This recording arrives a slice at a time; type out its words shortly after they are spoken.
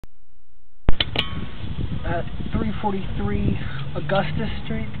at 343 Augustus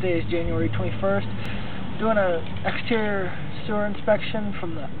Street. Today is January 21st. Doing an exterior sewer inspection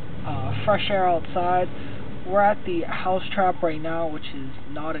from the fresh air outside. We're at the house trap right now, which is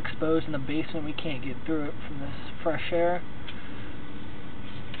not exposed in the basement. We can't get through it from this fresh air.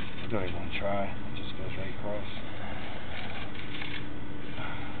 Don't even want to try. It just goes right across.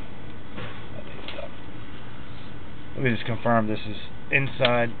 Let me just confirm this is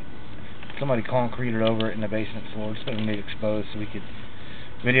inside. Somebody concreted over it in the basement floor. It's been made exposed so we could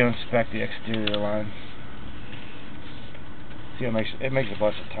video inspect the exterior line. See, it makes a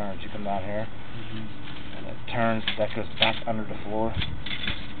bunch of turns. You come down here, and it turns. That goes back under the floor.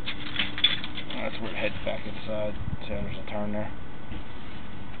 And that's where it heads back inside. So there's a turn there.